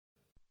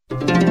In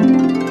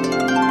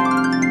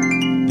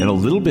a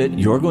little bit,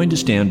 you're going to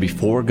stand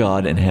before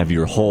God and have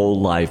your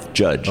whole life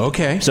judged.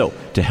 Okay. So,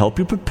 to help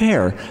you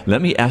prepare,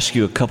 let me ask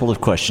you a couple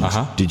of questions.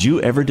 Did you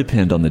ever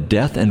depend on the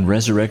death and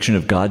resurrection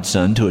of God's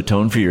Son to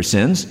atone for your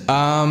sins?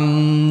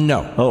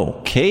 No.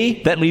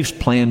 Okay, that leaves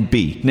plan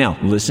B. Now,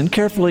 listen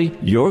carefully.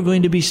 You're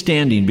going to be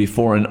standing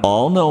before an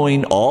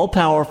all-knowing,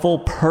 all-powerful,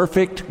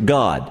 perfect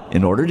God.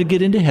 In order to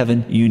get into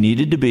heaven, you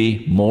needed to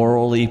be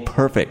morally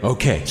perfect.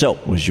 Okay. So,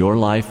 was your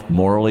life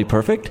morally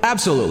perfect?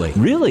 Absolutely.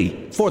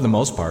 Really? For the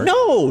most part.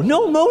 No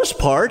most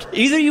part.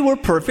 Either you were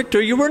perfect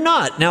or you were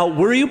not. Now,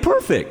 were you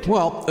perfect?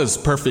 Well, as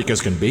perfect as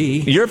can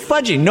be. You're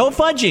fudging. No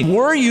fudging.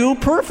 Were you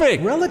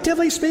perfect?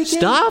 Relatively speaking.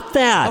 Stop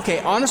that. Okay,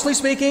 honestly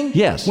speaking.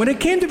 Yes. When it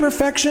came to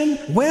perfection,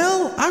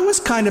 well, I was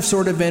kind of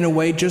sort of in a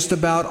way just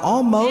about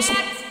almost.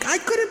 I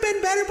could have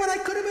been better, but I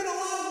could have been a lot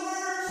worse.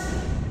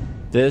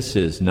 This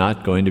is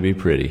not going to be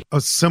pretty.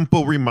 A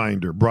simple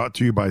reminder brought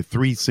to you by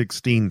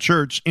 316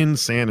 Church in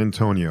San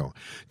Antonio.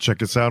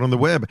 Check us out on the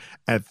web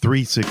at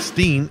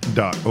 316.org.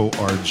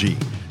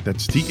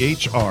 That's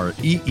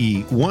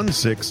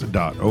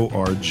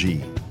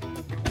THREE16.org.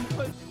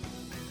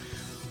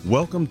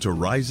 Welcome to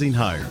Rising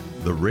Higher,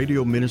 the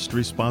radio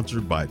ministry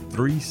sponsored by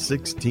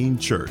 316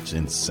 Church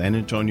in San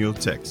Antonio,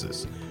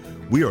 Texas.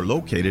 We are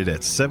located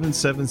at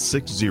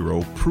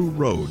 7760 Prue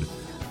Road,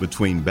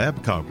 between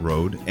Babcock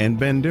Road and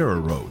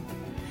Bandera Road.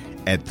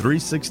 At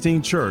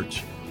 316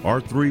 Church, our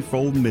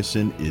threefold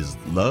mission is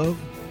love,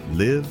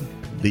 live,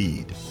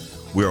 lead.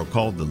 We are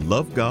called to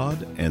love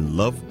God and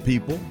love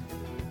people,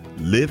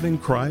 live in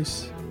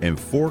Christ and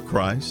for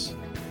Christ,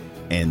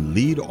 and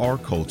lead our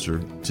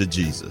culture to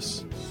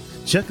Jesus.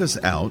 Check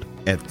us out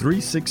at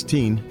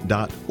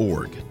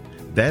 316.org.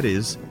 That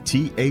is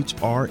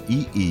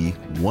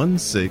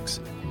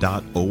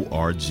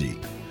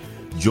THREE16.org.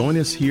 Join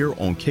us here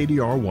on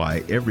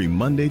KDRY every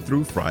Monday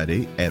through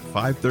Friday at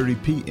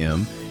 5:30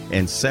 p.m.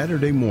 and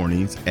Saturday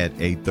mornings at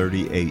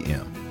 8:30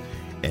 a.m.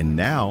 And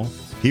now,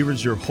 here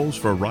is your host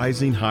for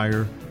Rising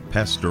Higher,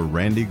 Pastor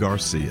Randy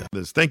Garcia.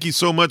 Thank you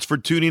so much for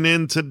tuning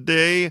in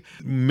today.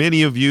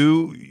 Many of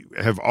you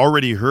have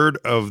already heard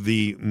of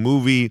the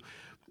movie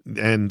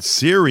and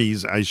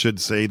series, I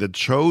should say, The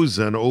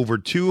Chosen. Over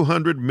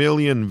 200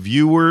 million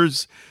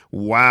viewers.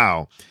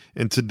 Wow.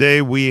 And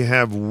today we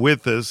have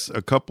with us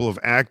a couple of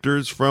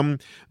actors from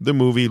the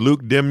movie.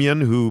 Luke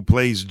Dimyan, who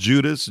plays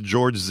Judas,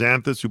 George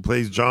Xanthis, who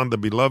plays John the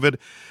Beloved.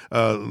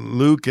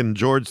 Luke and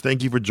George,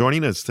 thank you for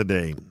joining us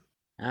today.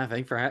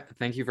 Thank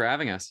you for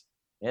having us.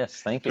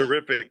 Yes, thank you.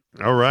 Terrific.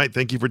 All right.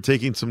 Thank you for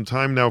taking some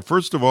time. Now,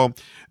 first of all,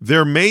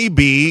 there may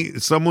be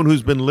someone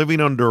who's been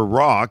living under a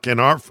rock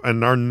and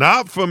are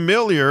not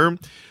familiar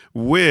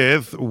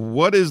with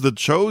what is The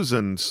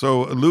Chosen.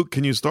 So, Luke,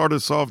 can you start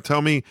us off?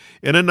 Tell me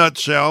in a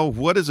nutshell,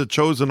 what is The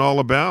Chosen all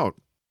about?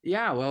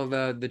 Yeah, well,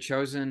 the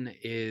Chosen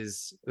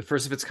is the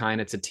first of its kind.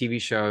 It's a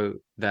TV show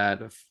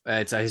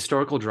it's a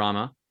historical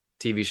drama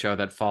TV show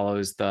that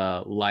follows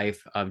the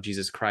life of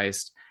Jesus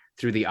Christ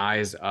through the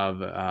eyes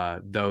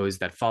of those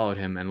that followed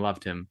him and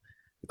loved him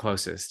the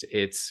closest.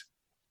 It's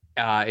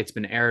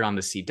been aired on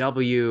the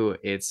CW.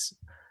 It's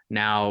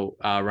now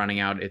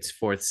running out its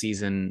fourth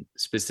season,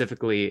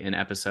 specifically in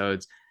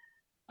episodes,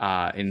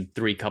 in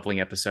 3 coupling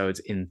episodes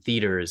in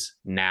theaters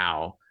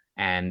now.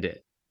 And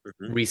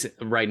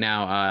right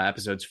now,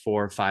 episodes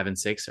 4, 5, and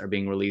 6 are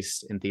being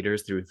released in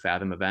theaters through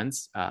Fathom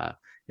Events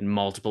in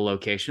multiple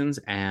locations.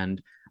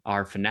 And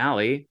our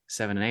finale,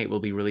 7 and 8,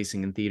 will be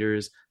releasing in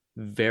theaters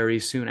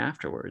very soon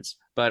afterwards.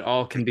 But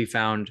all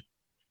the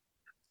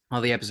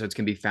episodes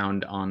can be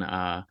found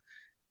on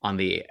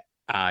the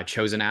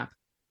Chosen app,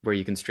 where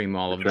you can stream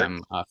all of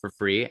them for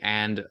free,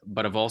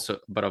 but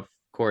of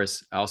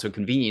course also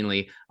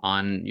conveniently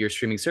on your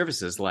streaming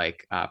services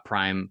like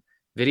Prime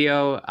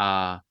Video,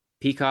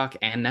 Peacock,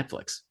 and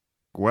Netflix.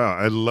 Wow,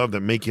 I love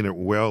that, making it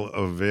well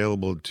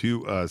available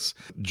to us.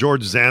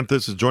 George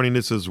Xanthis is joining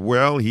us as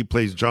well. He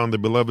plays John the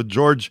Beloved.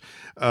 George,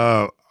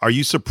 are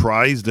you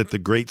surprised at the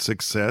great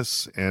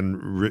success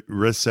and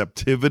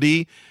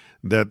receptivity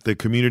that the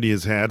community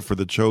has had for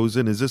The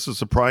Chosen? Is this a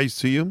surprise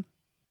to you?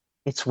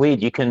 It's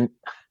weird.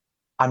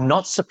 I'm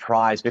not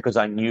surprised because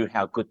I knew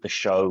how good the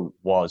show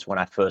was when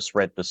I first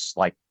read this,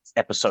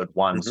 episode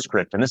 1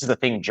 script. And this is the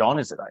thing, John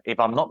is, if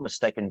I'm not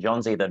mistaken,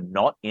 John's either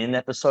not in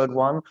episode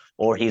 1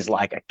 or he's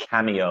like a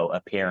cameo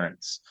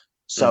appearance.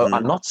 So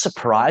I'm not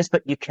surprised,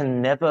 but you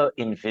can never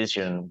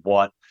envision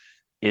what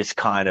is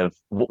going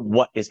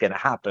to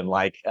happen.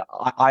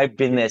 I've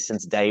been there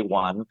since day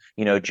one.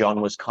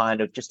 John was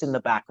kind of just in the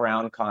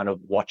background, kind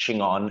of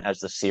watching on as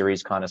the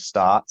series kind of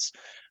starts.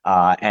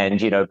 And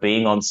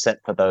being on set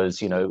for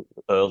those,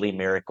 early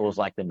miracles,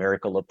 like the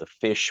miracle of the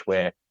fish,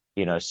 where,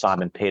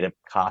 Simon Peter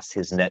casts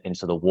his net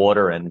into the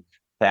water and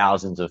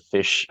thousands of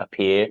fish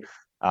appear.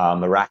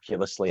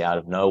 miraculously out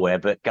of nowhere.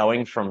 But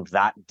going from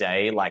that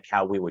day, like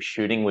how we were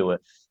shooting,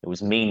 it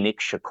was me, Nick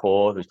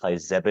Shakur, who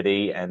plays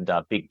Zebedee, and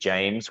Big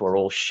James. We're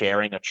all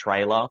sharing a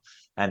trailer.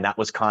 And that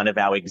was kind of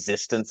our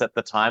existence at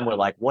the time. We're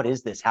like, what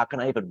is this? How can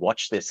I even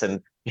watch this?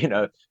 And,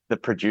 the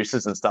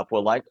producers and stuff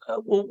were like,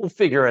 we'll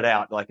figure it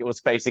out. Like, it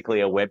was basically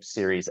a web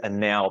series. And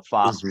now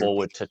fast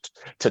forward to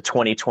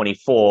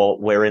 2024,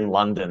 we're in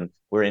London.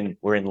 We're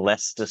in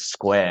Leicester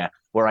Square,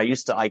 where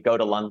I go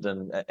to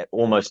London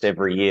almost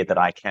every year that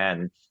I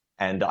can.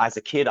 And as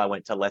a kid, I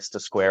went to Leicester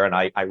Square and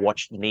I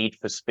watched Need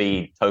for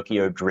Speed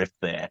Tokyo Drift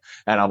there.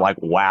 And I'm like,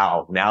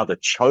 wow, now The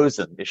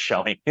Chosen is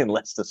showing in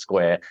Leicester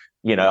Square,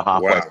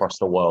 halfway across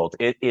the world.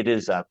 It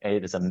is a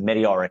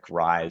meteoric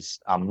rise.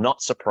 I'm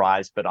not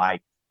surprised, but I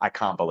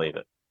can't believe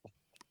it.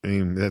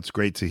 That's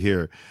great to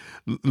hear.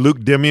 Luke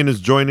Dimyan is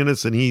joining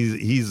us, and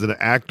he's an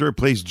actor,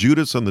 plays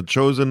Judas on The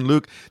Chosen.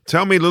 Luke,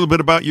 tell me a little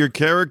bit about your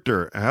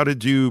character. How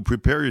did you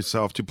prepare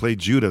yourself to play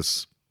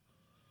Judas?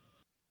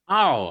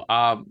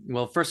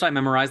 Well, first I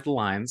memorized the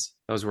lines.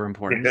 Those were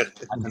important. I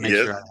had to make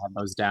sure I had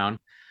those down.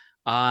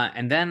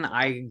 And then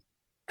I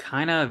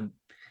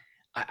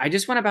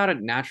just went about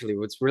it naturally.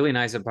 What's really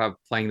nice about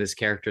playing this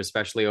character,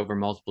 especially over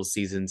multiple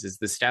seasons, is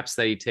the steps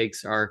that he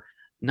takes are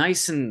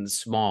nice and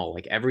small.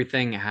 Like,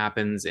 everything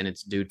happens in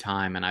its due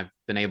time, and I've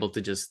been able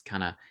to just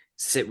kind of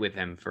sit with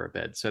him for a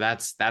bit. So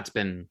that's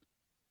been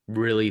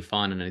really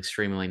fun and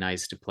extremely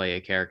nice to play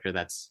a character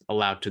that's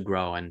allowed to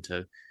grow and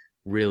to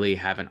really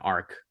have an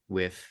arc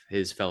with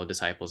his fellow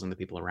disciples and the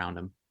people around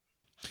him.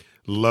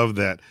 Love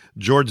that.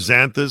 George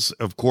Xanthis,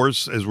 of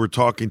course, as we're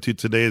talking to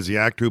today, is the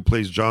actor who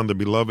plays John the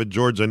Beloved.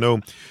 George, I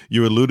know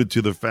you alluded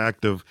to the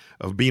fact of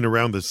being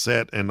around the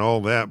set and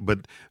all that,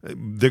 but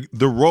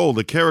the role,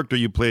 the character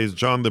you play as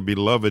John the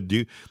Beloved,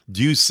 do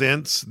you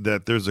sense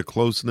that there's a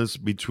closeness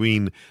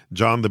between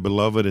John the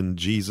Beloved and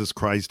Jesus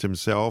Christ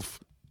himself?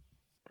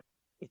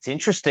 It's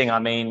interesting. I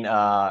mean,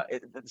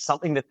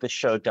 something that the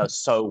show does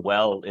so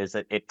well is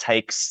that it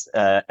takes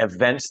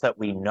events that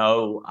we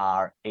know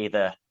are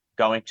either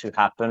going to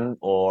happen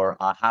or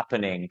are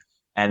happening,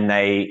 and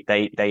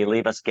they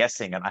leave us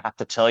guessing. And I have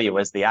to tell you,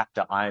 as the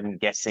actor, I'm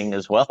guessing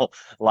as well.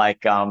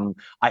 Like,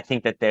 I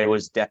think that there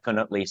was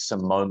definitely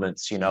some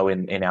moments, in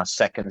our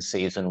second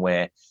season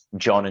where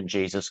John and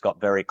Jesus got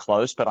very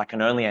close, but I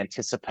can only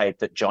anticipate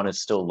that John is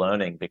still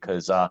learning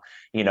because,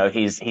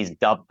 he's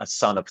dubbed a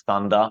son of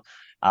thunder.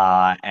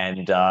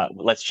 And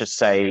let's just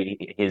say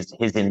his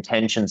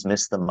intentions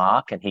miss the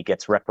mark, and he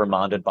gets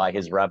reprimanded by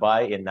his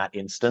rabbi in that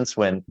instance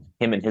when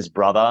him and his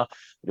brother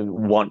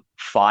want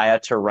fire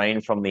to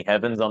rain from the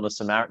heavens on the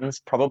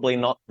Samaritans. Probably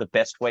not the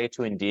best way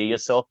to endear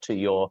yourself to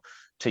your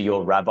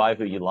rabbi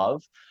who you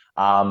love.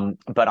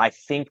 But I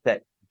think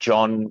that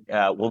John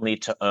will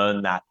need to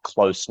earn that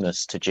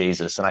closeness to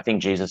Jesus. And I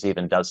think Jesus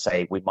even does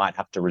say we might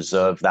have to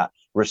reserve that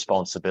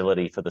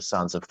responsibility for the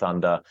sons of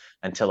thunder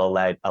until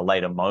a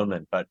later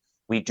moment. But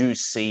we do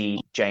see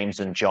James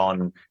and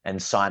John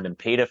and Simon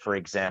Peter, for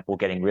example,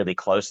 getting really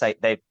close.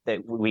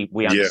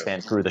 We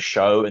understand through the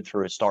show and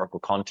through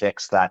historical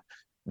context that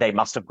they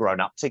must have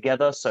grown up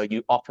together. So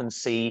you often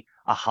see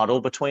a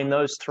huddle between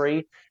those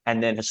three.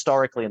 And then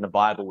historically in the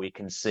Bible, we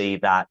can see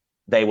that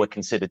they were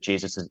considered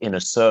Jesus'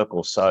 inner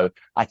circle. So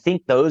I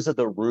think those are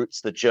the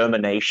roots, the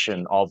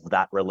germination of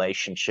that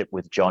relationship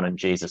with John and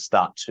Jesus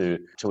start to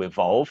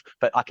evolve.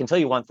 But I can tell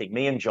you one thing,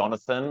 me and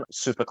Jonathan,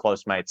 super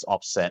close mates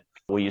offset.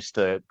 We used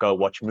to go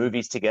watch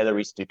movies together. We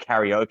used to do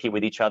karaoke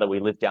with each other. We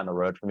lived down the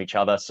road from each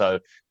other. So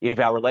if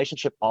our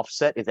relationship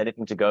offset is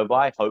anything to go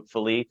by,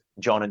 hopefully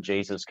John and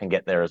Jesus can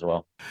get there as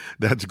well.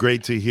 That's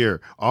great to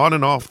hear. On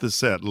and off the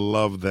set,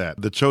 love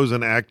that. The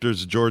chosen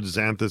actors, George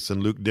Xanthis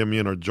and Luke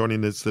Dimyan, are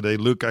joining us today.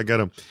 Luke, I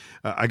gotta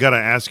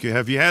ask you,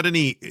 have you had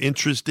any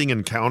interesting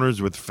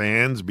encounters with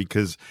fans?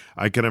 Because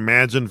I can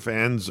imagine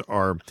fans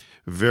are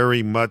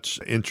very much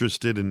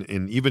interested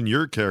in even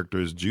your character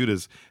as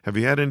Judas. Have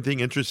you had anything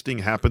interesting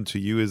happen to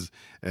you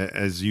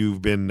as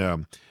you've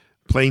been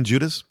playing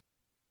Judas?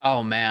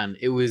 Oh man,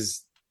 it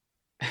was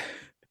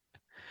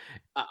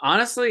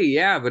honestly,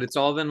 yeah, but it's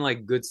all been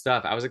like good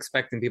stuff. I was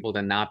expecting people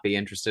to not be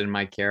interested in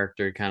my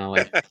character, kind of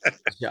like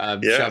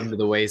shoved to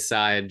the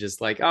wayside, just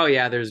like, oh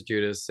yeah, there's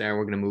Judas, and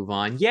we're gonna move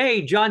on.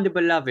 Yay, John the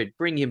Beloved,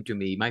 bring him to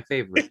me, my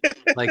favorite.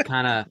 Like,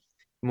 kind of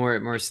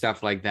more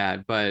stuff like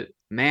that. But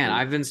man,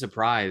 I've been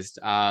surprised.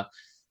 I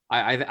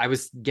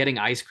was getting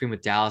ice cream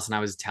with Dallas, and I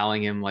was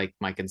telling him like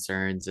my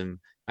concerns and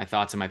my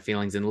thoughts and my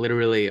feelings, and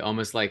literally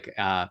almost like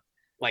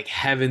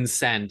heaven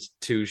sent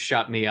to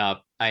shut me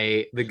up.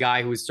 The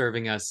guy who was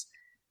serving us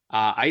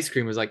ice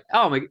cream was like,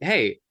 oh my,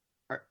 hey,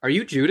 are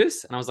you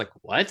Judas? And I was like,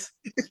 what?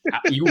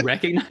 You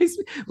recognize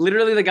me?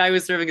 Literally, the guy who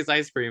was serving his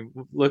ice cream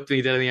looked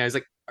me dead in the eye. I was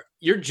like,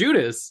 you're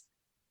Judas?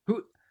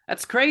 Who?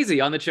 That's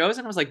crazy. On The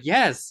Chosen? I was like,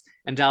 yes.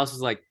 And Dallas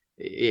was like,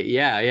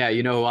 yeah,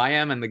 you know who I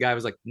am? And the guy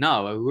was like,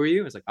 no, who are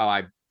you? I was like,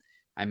 oh,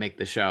 I make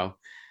the show.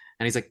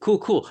 And he's like,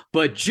 cool.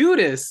 But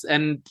Judas,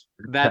 and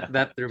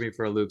that threw me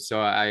for a loop.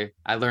 So I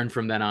learned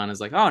from then on.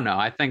 Is like, oh no,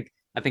 I think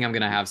I'm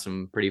gonna have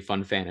some pretty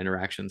fun fan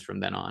interactions from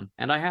then on,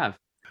 and I have.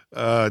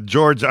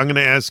 George, I'm going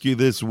to ask you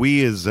this.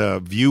 We as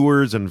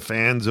viewers and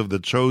fans of The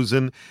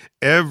Chosen,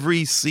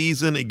 every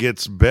season it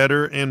gets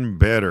better and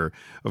better.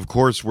 Of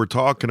course, we're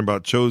talking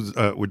about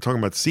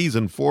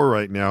season 4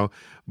 right now.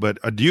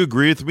 But do you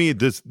agree with me?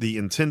 The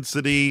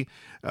intensity,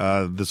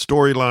 the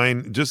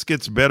storyline just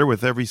gets better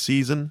with every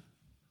season?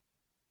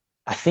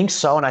 I think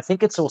so, and I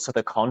think it's also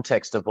the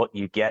context of what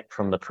you get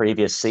from the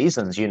previous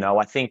seasons.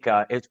 I think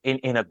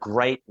in a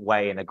great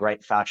way, in a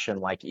great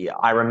fashion. Like, yeah,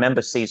 I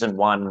remember season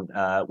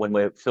 1 when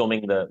we're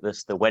filming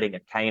the wedding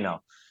at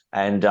Cana,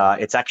 and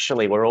it's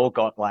actually we're all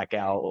got like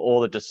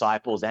all the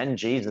disciples and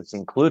Jesus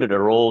included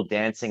are all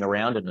dancing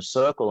around in a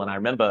circle, and I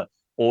remember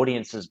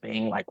audiences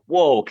being like,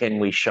 "Whoa, can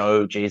we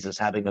show Jesus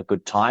having a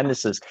good time?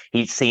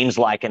 He seems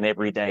like an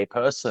everyday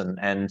person,"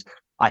 and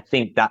I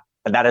think that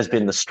has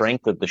been the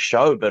strength of the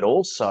show, but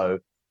also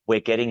we're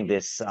getting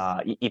this.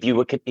 If you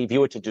were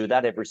to do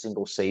that every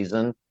single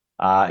season,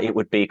 it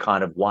would be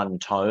kind of one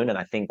tone. And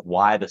I think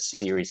why the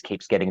series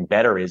keeps getting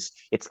better is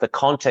it's the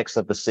context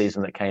of the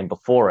season that came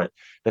before it,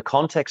 the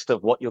context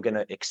of what you're going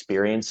to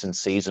experience in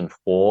season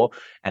 4.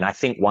 And I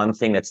think one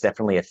thing that's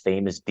definitely a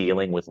theme is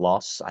dealing with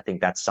loss. I think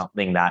that's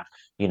something that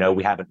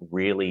we haven't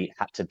really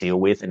had to deal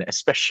with, and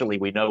especially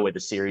we know where the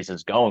series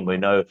is going. We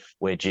know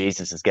where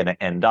Jesus is going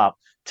to end up.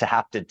 To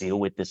have to deal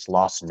with this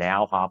loss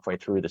now, halfway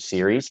through the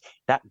series,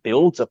 that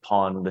builds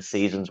upon the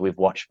seasons we've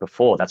watched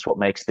before. That's what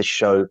makes this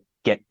show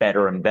get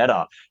better and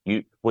better.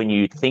 When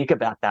you think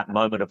about that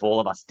moment of all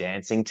of us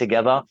dancing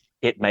together,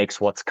 it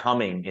makes what's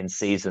coming in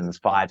seasons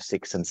 5,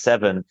 6, and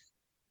 7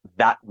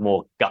 that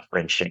more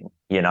gut-wrenching,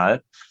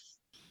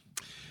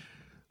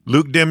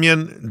 Luke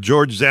Dimyan,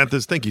 George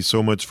Xanthis, thank you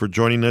so much for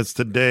joining us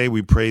today.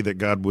 We pray that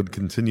God would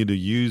continue to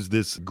use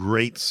this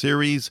great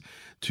series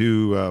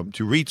to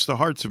reach the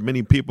hearts of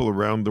many people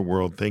around the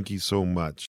world. Thank you so much.